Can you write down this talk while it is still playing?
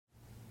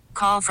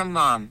call from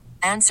mom.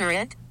 Answer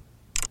it.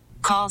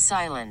 Call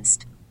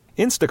silenced.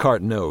 Instacart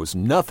knows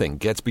nothing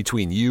gets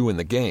between you and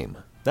the game.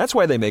 That's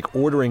why they make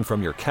ordering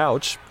from your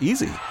couch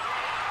easy.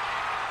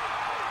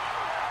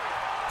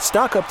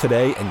 Stock up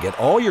today and get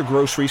all your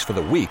groceries for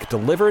the week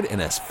delivered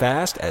in as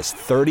fast as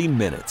 30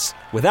 minutes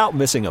without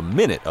missing a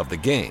minute of the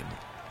game.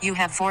 You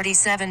have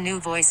 47 new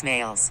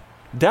voicemails.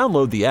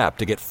 Download the app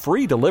to get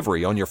free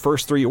delivery on your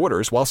first 3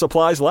 orders while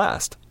supplies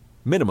last.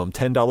 Minimum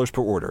 $10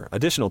 per order.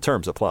 Additional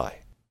terms apply.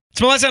 It's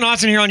Melissa and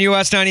Austin here on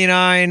US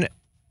 99,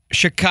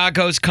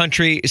 Chicago's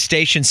country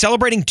station,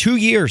 celebrating 2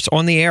 years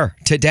on the air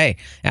today,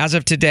 as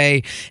of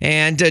today.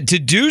 And to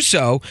do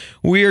so,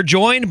 we are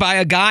joined by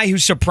a guy who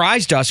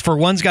surprised us for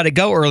One's Gotta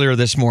Go earlier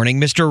this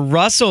morning, Mr.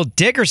 Russell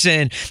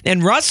Dickerson.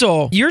 And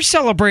Russell, you're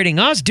celebrating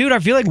us, dude. I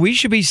feel like we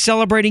should be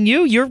celebrating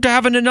you. You're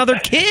having another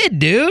kid,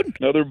 dude.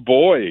 Another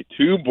boy.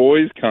 2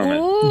 boys coming.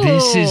 Ooh,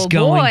 This is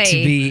going to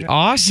be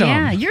awesome.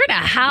 Yeah, you're in a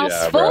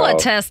house full of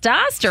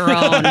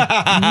testosterone.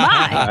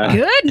 My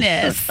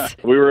goodness.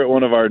 We were at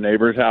one of our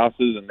neighbors'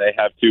 houses, and they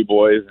have 2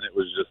 boys, and it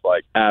was just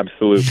like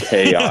absolute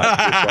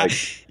chaos.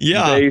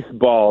 Just like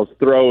baseballs,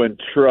 throwing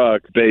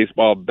trucks,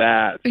 baseball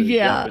bats, and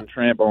jumping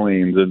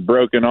trampolines, and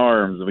broken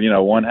arms. You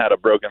know, one had a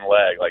broken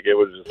leg. Like, it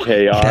was just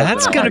chaos.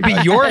 That's going to be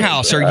your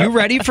house. Are you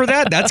ready for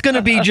that? That's going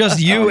to be just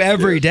you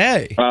every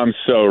day. I'm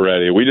so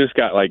ready. We just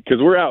got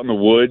because we're out in the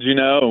woods, you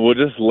know, and we'll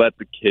just let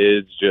the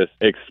kids just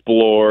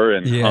explore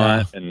and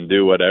hunt and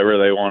do whatever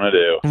they want to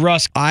do.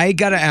 Russ, I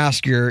got to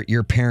ask your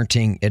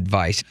parenting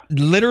advice.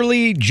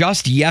 Literally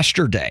just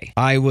yesterday,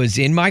 I was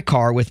in my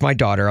car with my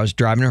daughter. I was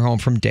driving her home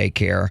from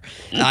daycare.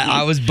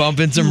 I was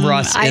bumping some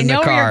Russ in the car. I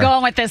know where you're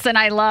going with this, and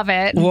I love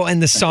it. Well,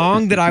 and the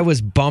song that I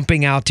was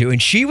bumping out to, and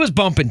she was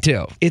bumping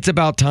too, It's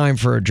About Time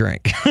for a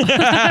Drink. your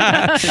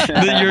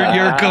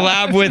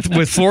collab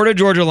with Florida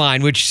Georgia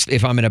Line, which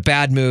if I'm in a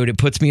bad mood, it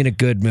puts me in a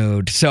good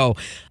mood. So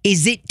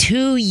is it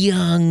too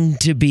young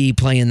to be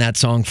playing that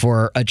song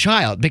for a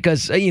child?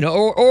 Because,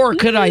 or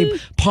could I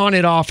pawn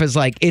it off as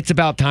like, it's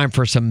about time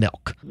for some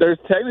milk? There's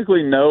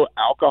technically no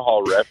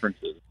alcohol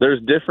references.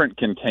 There's different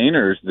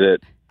containers that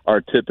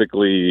are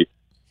typically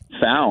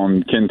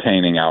found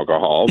containing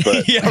alcohol,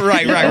 but yeah,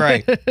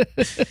 right.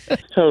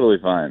 It's totally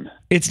fine.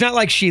 It's not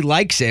like she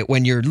likes it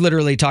when you're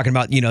literally talking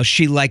about,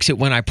 she likes it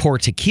when I pour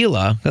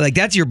tequila. Like,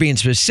 that's you're being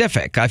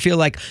specific. I feel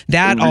like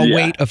that I'll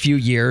wait a few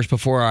years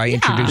before I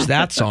introduce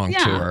that song to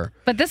her.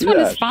 But this one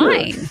is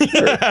fine.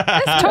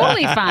 It's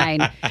totally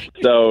fine.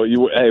 So,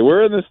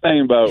 we're in the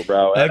same boat,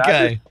 bro. And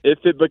okay. If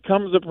it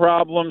becomes a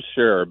problem,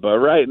 sure. But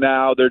right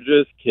now, they're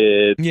just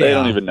kids. Yeah. They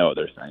don't even know what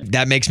they're saying.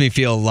 That makes me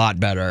feel a lot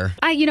better.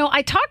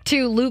 I talked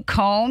to Luke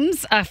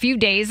Combs a few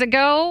days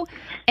ago,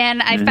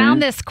 and I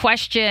found this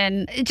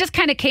question. It just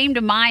kind of came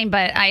to mind,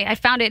 but I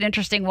found it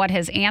interesting what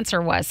his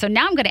answer was. So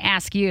now I'm going to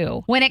ask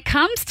you, when it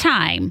comes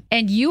time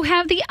and you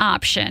have the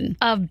option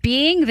of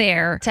being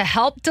there to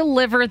help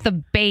deliver the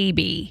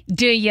baby,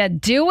 do you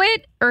do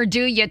it or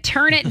do you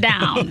turn it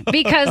down?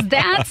 Because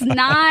that's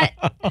not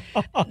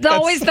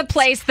always the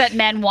place that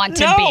men want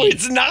to be. No,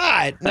 it's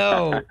not.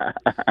 No.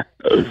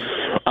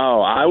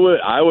 Oh, I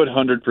would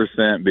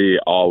 100% be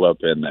all up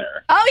in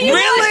there. Oh, you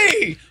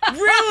really?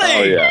 Really?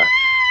 Oh, yeah.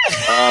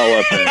 All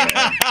up in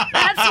there.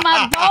 That's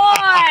my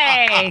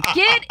boy.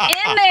 Get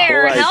in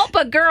there. Help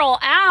a girl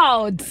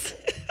out.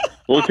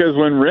 Well, because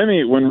when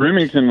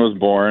Remington was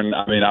born,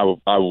 I mean,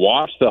 I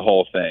watched the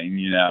whole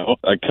thing,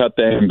 I cut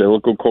the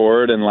umbilical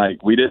cord, and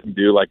we didn't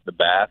do the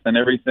bath and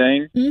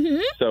everything.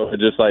 Mm-hmm. So it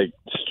just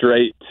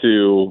straight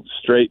to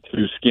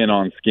skin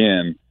on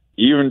skin.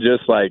 Even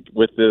just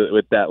with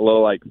that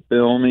little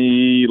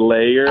filmy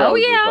layer. Oh, I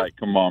was yeah. just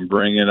come on,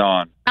 bring it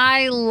on.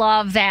 I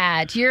love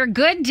that. You're a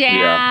good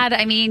dad. Yeah.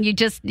 I mean,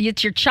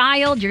 it's your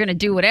child. You're going to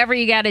do whatever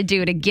you got to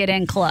do to get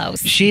in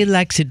close. She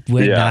likes it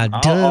when I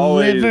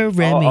deliver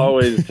Remy. I'll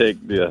always take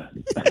the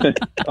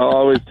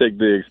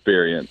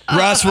experience.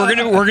 Russ, we're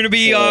gonna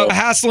be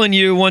hassling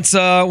you once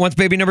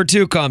baby number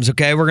 2 comes.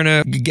 Okay, we're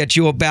gonna get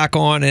you back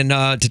on and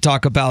to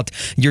talk about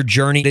your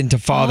journey into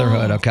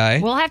fatherhood.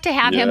 Okay, we'll have to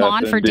have him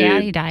on for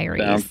Daddy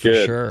Diaries. Sounds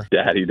good. Sure.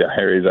 Daddy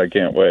Diaries. I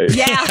can't wait.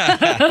 Yeah.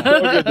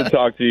 So good to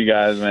talk to you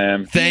guys,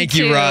 man. Thank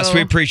you, Russ.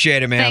 We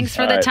appreciate it, man. Thanks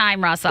for the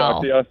time, Russell.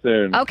 Talk to y'all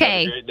soon.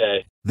 Okay. Have a great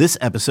day. This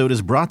episode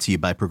is brought to you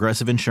by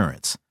Progressive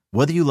Insurance.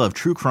 Whether you love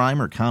true crime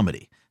or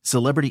comedy,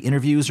 celebrity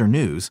interviews or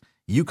news,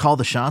 you call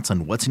the shots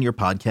on what's in your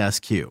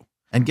podcast queue.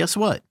 And guess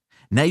what?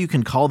 Now you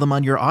can call them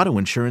on your auto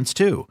insurance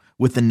too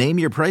with the Name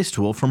Your Price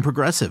tool from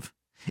Progressive.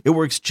 It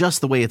works just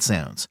the way it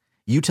sounds.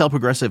 You tell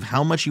Progressive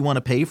how much you want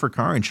to pay for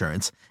car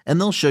insurance, and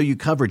they'll show you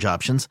coverage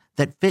options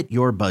that fit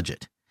your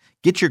budget.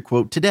 Get your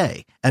quote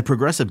today at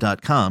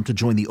Progressive.com to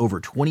join the over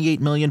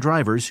 28 million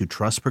drivers who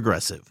trust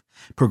Progressive.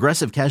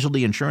 Progressive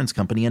Casualty Insurance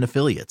Company and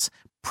Affiliates.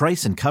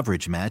 Price and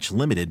coverage match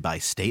limited by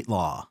state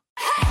law.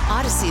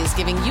 Odyssey is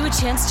giving you a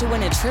chance to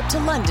win a trip to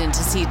London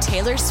to see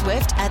Taylor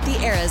Swift at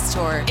the Eras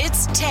Tour.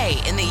 It's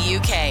Tay in the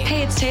UK.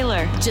 Hey, it's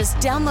Taylor. Just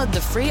download the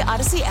free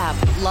Odyssey app,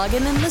 log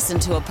in and listen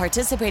to a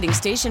participating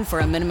station for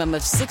a minimum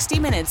of 60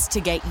 minutes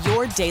to get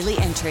your daily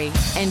entry.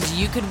 And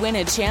you could win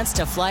a chance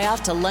to fly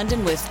off to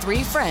London with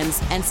 3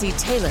 friends and see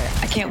Taylor.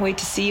 I can't wait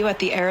to see you at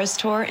the Eras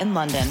Tour in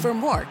London. For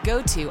more,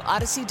 go to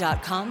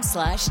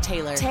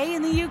odyssey.com/Taylor. Tay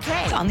in the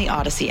UK. On the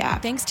Odyssey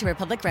app. Thanks to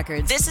Republic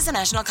Records. This is a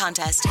national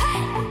contest.